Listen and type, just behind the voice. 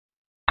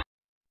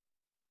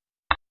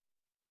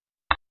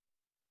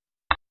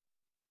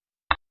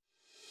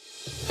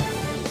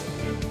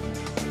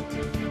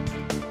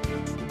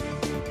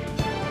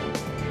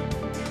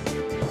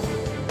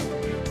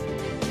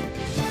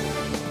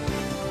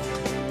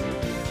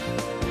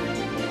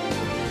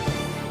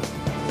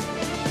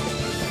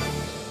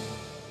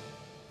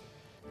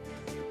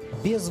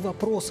Без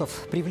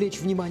вопросов привлечь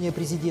внимание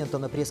президента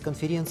на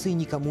пресс-конференции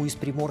никому из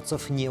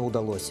приморцев не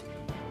удалось.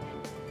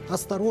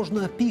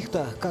 Осторожно,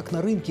 пихта, как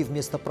на рынке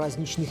вместо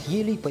праздничных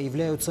елей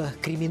появляются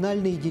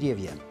криминальные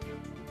деревья.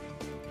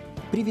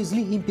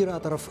 Привезли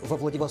императоров. Во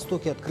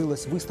Владивостоке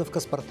открылась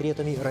выставка с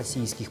портретами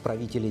российских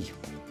правителей.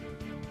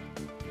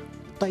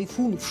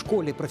 Тайфун в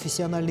школе.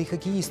 Профессиональные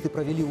хоккеисты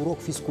провели урок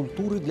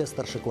физкультуры для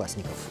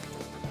старшеклассников.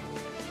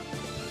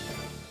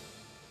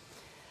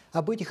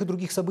 Об этих и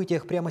других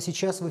событиях прямо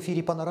сейчас в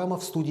эфире «Панорама»,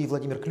 в студии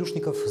Владимир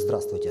Клюшников.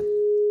 Здравствуйте.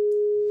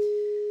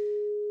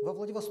 Во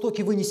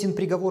Владивостоке вынесен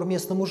приговор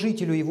местному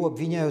жителю. Его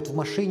обвиняют в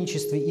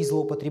мошенничестве и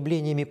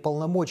злоупотреблениями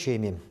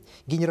полномочиями.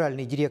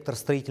 Генеральный директор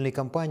строительной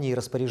компании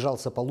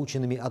распоряжался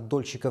полученными от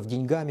дольщиков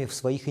деньгами в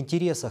своих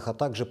интересах, а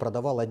также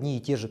продавал одни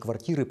и те же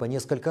квартиры по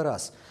несколько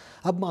раз.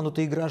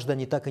 Обманутые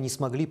граждане так и не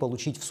смогли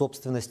получить в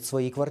собственность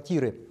свои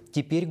квартиры.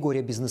 Теперь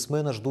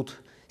горе-бизнесмена ждут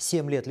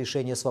 7 лет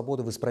лишения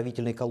свободы в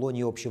исправительной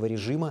колонии общего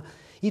режима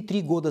и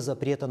 3 года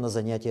запрета на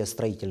занятия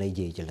строительной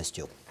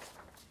деятельностью.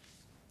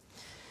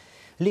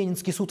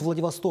 Ленинский суд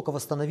Владивостока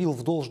восстановил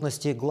в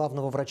должности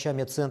главного врача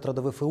медцентра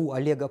ДВФУ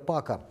Олега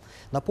Пака.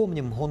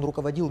 Напомним, он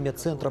руководил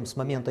медцентром с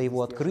момента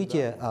его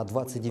открытия, а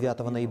 29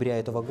 ноября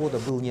этого года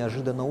был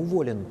неожиданно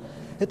уволен.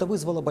 Это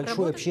вызвало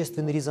большой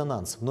общественный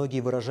резонанс.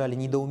 Многие выражали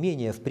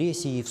недоумение в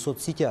прессе и в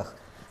соцсетях.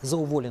 За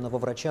уволенного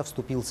врача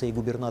вступился и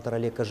губернатор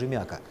Олег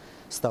Кожемяка.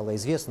 Стало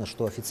известно,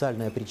 что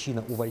официальная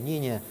причина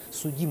увольнения –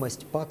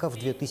 судимость Пака в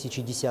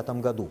 2010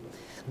 году.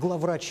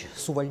 Главврач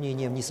с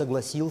увольнением не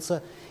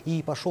согласился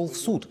и пошел в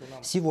суд.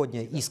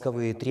 Сегодня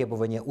исковые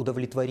требования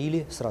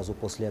удовлетворили. Сразу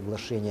после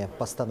оглашения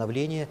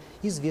постановления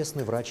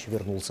известный врач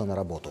вернулся на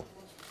работу.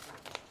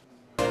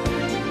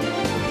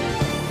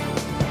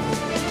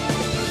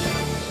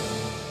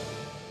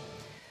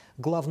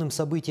 Главным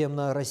событием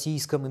на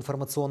российском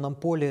информационном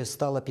поле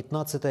стала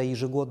 15-я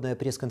ежегодная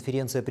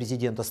пресс-конференция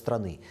президента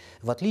страны.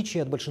 В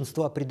отличие от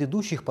большинства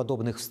предыдущих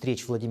подобных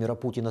встреч Владимира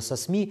Путина со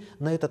СМИ,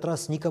 на этот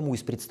раз никому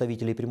из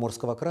представителей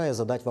Приморского края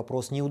задать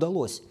вопрос не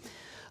удалось.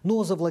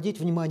 Но завладеть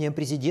вниманием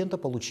президента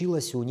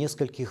получилось у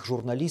нескольких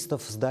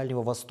журналистов с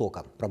Дальнего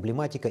Востока.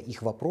 Проблематика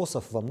их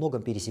вопросов во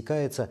многом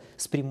пересекается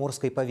с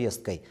приморской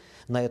повесткой.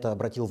 На это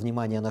обратил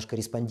внимание наш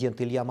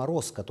корреспондент Илья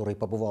Мороз, который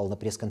побывал на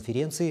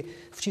пресс-конференции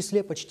в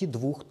числе почти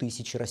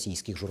 2000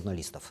 российских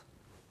журналистов.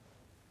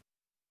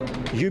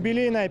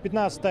 Юбилейная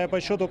 15-я по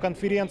счету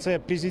конференция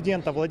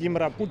президента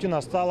Владимира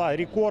Путина стала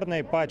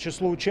рекордной по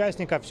числу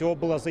участников. Всего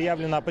было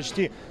заявлено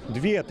почти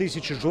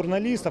 2000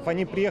 журналистов.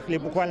 Они приехали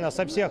буквально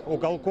со всех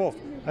уголков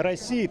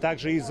России,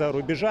 также из-за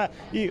рубежа.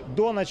 И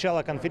до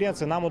начала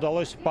конференции нам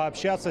удалось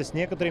пообщаться с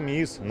некоторыми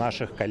из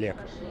наших коллег.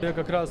 Я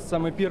как раз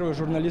самый первый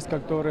журналист,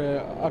 который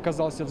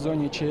оказался в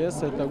зоне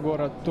ЧС. Это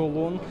город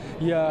Тулун.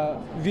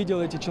 Я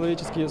видел эти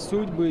человеческие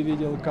судьбы,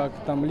 видел, как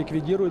там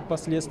ликвидируют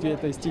последствия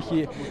этой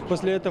стихии.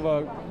 После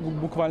этого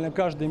буквально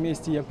каждый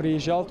месяц я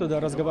приезжал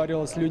туда,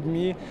 разговаривал с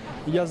людьми.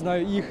 Я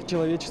знаю их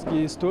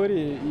человеческие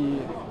истории,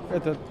 и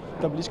эта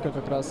табличка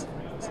как раз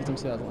с этим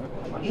связано.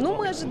 Ну,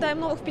 мы ожидаем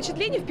новых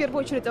впечатлений, в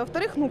первую очередь. А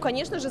во-вторых,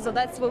 конечно же,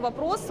 задать свой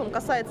вопрос. Он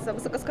касается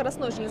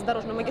высокоскоростной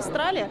железнодорожной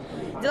магистрали.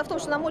 Дело в том,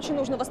 что нам очень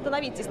нужно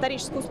восстановить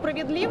историческую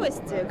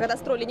справедливость. Когда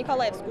строили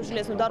Николаевскую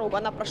железную дорогу,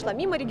 она прошла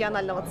мимо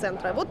регионального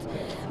центра. Вот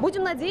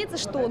будем надеяться,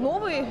 что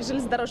новый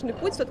железнодорожный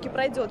путь все-таки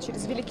пройдет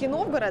через Великий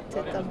Новгород.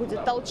 Это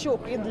будет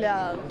толчок и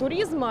для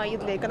туризма, и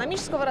для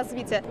экономического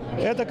развития.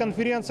 Эта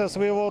конференция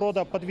своего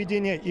рода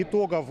подведение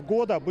итогов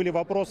года. Были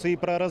вопросы и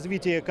про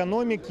развитие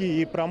экономики,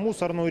 и про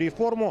мусорную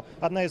реформу.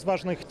 Одна из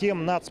важных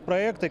тем —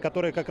 нацпроекты,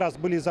 которые как раз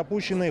были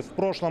запущены в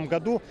прошлом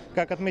году.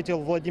 Как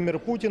отметил Владимир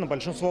Путин,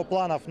 большинство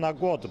планов на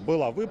год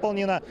было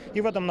выполнено, и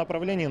в этом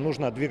направлении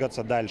нужно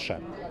двигаться дальше.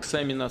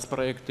 Сами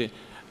нацпроекты,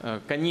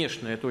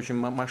 конечно, это очень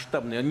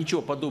масштабно.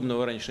 Ничего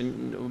подобного раньше.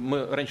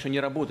 Мы раньше не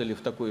работали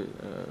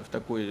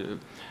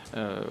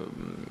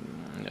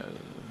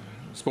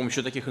с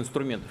помощью таких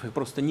инструментов. Их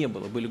просто не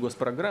было. Были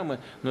госпрограммы,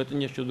 но это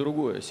нечто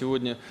другое.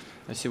 Сегодня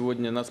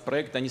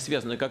нацпроекты, они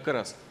связаны как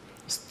раз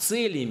с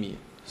целями,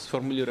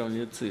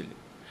 сформулированные цели.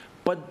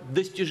 Под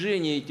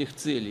достижение этих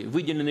целей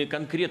выделены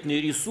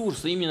конкретные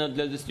ресурсы именно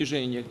для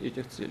достижения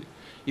этих целей.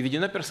 И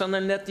введена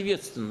персональная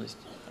ответственность.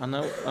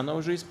 Она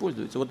уже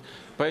используется. Вот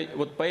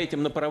по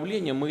этим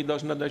направлениям мы и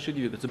должны дальше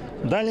двигаться.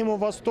 Дальнему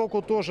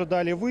Востоку тоже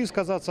дали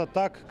высказаться.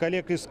 Так,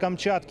 коллег из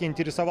Камчатки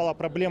интересовала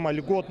проблема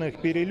льготных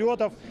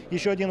перелетов.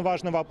 Еще один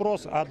важный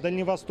вопрос о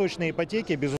дальневосточной ипотеке.